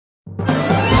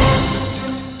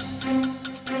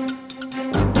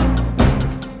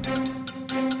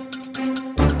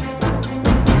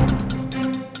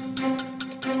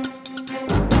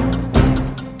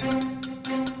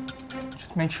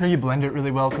make sure you blend it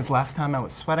really well, because last time I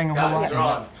was sweating a whole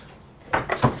lot.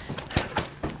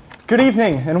 Good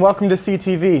evening, and welcome to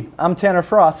CTV. I'm Tanner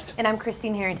Frost. And I'm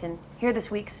Christine Herrington. Here are this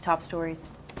week's top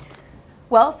stories.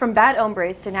 Well, from bad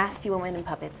hombres to nasty women and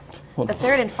puppets. The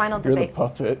third and final debate. You're the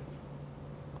puppet.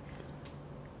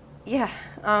 Yeah,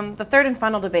 the third and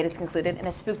final debate is concluded and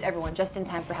has spooked everyone just in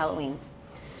time for Halloween.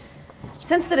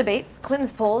 Since the debate,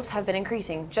 Clinton's polls have been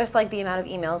increasing, just like the amount of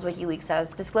emails WikiLeaks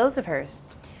has disclosed of hers.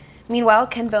 Meanwhile,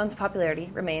 Ken Bone's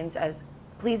popularity remains as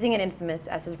pleasing and infamous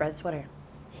as his red sweater.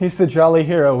 He's the jolly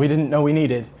hero we didn't know we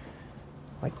needed.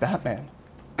 Like Batman.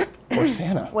 Or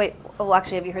Santa. Wait, well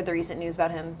actually, have you heard the recent news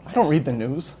about him? I don't read the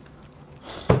news.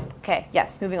 Okay,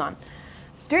 yes, moving on.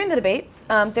 During the debate,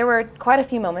 there were quite a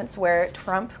few moments where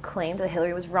Trump claimed that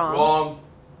Hillary was wrong. Wrong.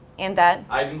 And that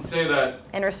I didn't say that.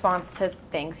 In response to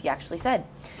things he actually said.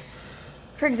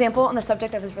 For example, on the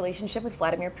subject of his relationship with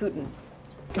Vladimir Putin.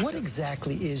 What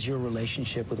exactly is your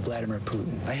relationship with Vladimir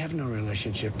Putin? I have no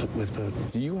relationship with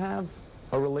Putin. Do you have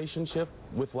a relationship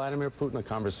with Vladimir Putin, a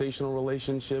conversational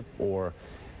relationship, or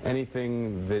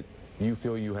anything that you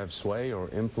feel you have sway or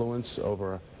influence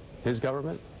over his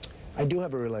government? I do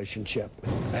have a relationship.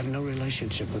 I have no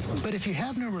relationship with him. But if you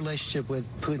have no relationship with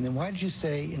Putin, then why did you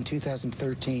say in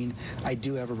 2013, I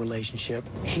do have a relationship?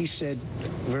 He said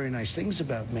very nice things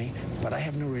about me, but I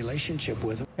have no relationship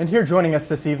with him. And here joining us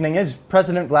this evening is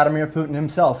President Vladimir Putin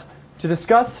himself to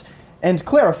discuss and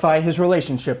clarify his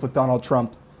relationship with Donald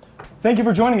Trump. Thank you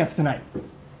for joining us tonight.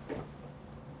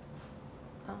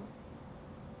 Oh.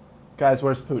 Guys,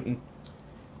 where's Putin?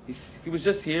 He was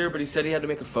just here, but he said he had to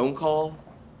make a phone call.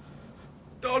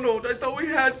 Donald, I thought we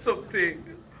had something.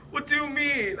 What do you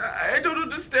mean? I don't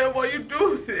understand why you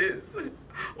do this.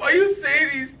 Why you say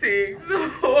these things.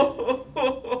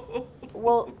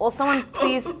 Will someone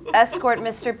please escort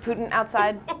Mr. Putin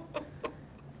outside?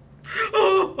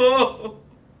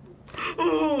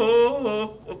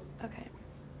 Okay.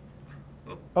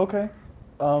 Okay.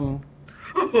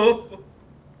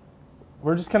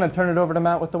 We're just gonna turn it over to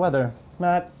Matt with the weather.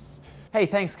 Matt. Hey,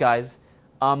 thanks guys.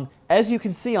 As you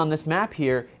can see on this map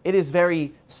here, it is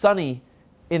very sunny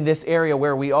in this area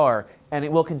where we are, and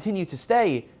it will continue to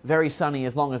stay very sunny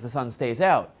as long as the sun stays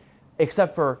out,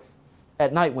 except for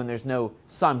at night when there's no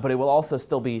sun, but it will also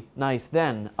still be nice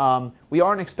then. We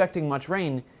aren't expecting much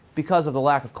rain because of the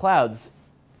lack of clouds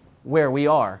where we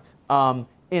are.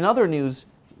 In other news,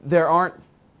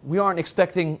 we aren't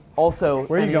expecting also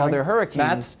any other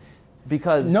hurricanes Matt?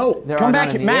 because there come are back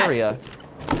none in the Matt. area.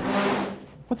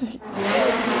 What's this?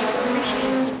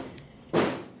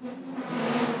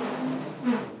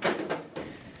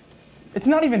 It's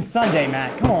not even Sunday,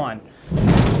 Matt. Come on.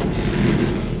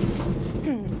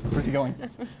 Where's he going?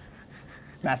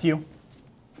 Matthew?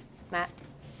 Matt?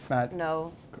 Matt?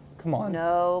 No. Come on.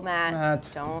 No, Matt. Matt.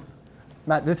 Don't.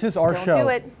 Matt, this is our show. Don't do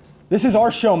it. This is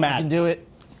our show, Matt. I can do it.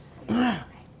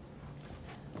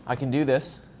 I can do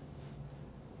this.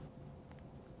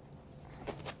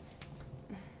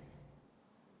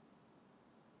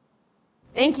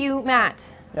 Thank you, Matt.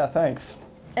 Yeah, thanks.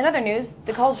 In other news,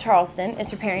 the College of Charleston is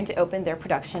preparing to open their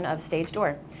production of Stage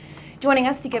Door. Joining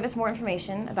us to give us more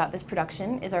information about this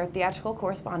production is our theatrical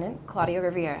correspondent, Claudio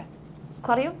Riviera.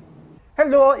 Claudio?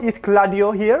 Hello, it's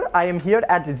Claudio here. I am here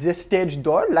at the Stage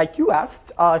Door, like you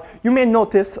asked. You may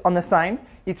notice on the sign,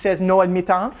 it says no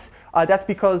admittance. That's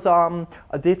because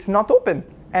it's not open.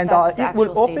 And it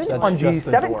will open on the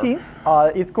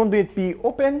 17th. It's going to be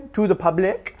open to the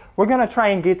public. We're going to try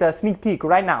and get a sneak peek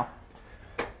right now.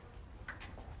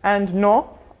 And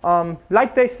no,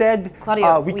 like they said,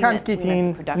 Claudio, we can't get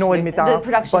in no admittance.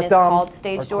 The production is called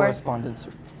Stage Door. Correspondence.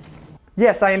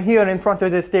 Yes, I am here in front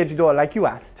of the Stage Door, like you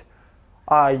asked.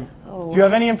 Do you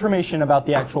have any information about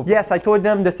the actual? Yes, I told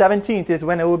them the 17th is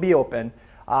when it will be open.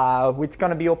 It's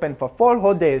going to be open for 4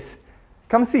 whole days.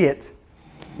 Come see it.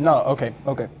 No, okay.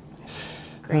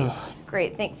 Great,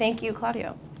 great. Thank you,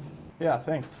 Claudio. Yeah,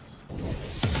 thanks.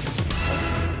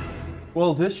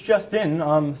 Well, this just in,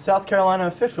 South Carolina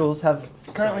officials have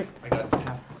currently... I got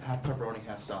half pepperoni,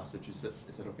 half sausage. Is it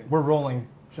okay? We're rolling.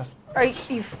 Just... Are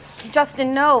you,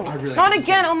 Justin, no. Really Not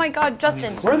again. Oh my God,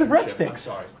 Justin. Where are the breadsticks? I'm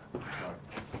sorry.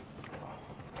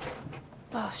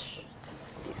 Oh, shit.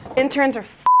 These interns are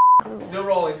clueless. Still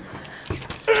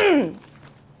rolling.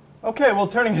 Okay, well,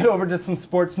 turning it over to some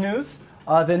sports news.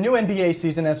 The new NBA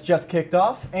season has just kicked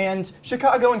off, and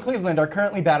Chicago and Cleveland are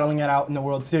currently battling it out in the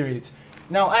World Series.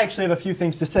 Now, I actually have a few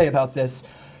things to say about this.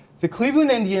 The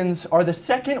Cleveland Indians are the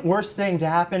second worst thing to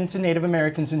happen to Native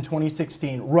Americans in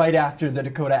 2016, right after the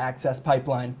Dakota Access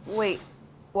Pipeline. Wait,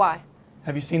 why?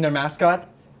 Have you seen their mascot?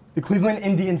 The Cleveland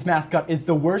Indians mascot is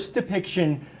the worst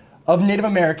depiction of Native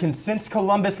Americans since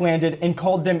Columbus landed and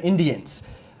called them Indians.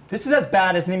 This is as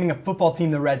bad as naming a football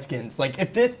team the Redskins. Like,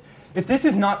 if this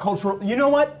is not cultural, you know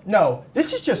what? No,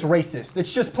 this is just racist.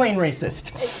 It's just plain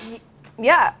racist.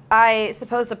 Yeah, I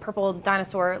suppose the purple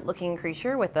dinosaur-looking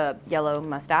creature with a yellow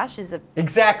mustache is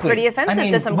pretty offensive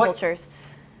to some cultures.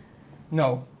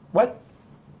 No. What?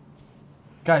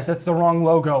 Guys, that's the wrong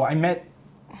logo. I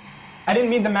didn't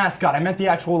mean the mascot. I meant the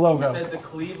actual logo. You said the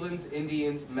Cleveland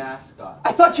Indians mascot.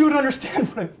 I thought you would understand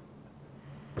what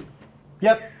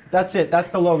Yep, that's it. That's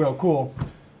the logo. Cool.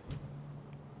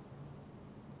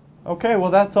 Okay,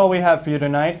 well, that's all we have for you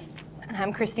tonight.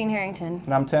 I'm Christine Herrington.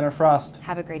 And I'm Tanner Frost.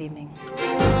 Have a great evening.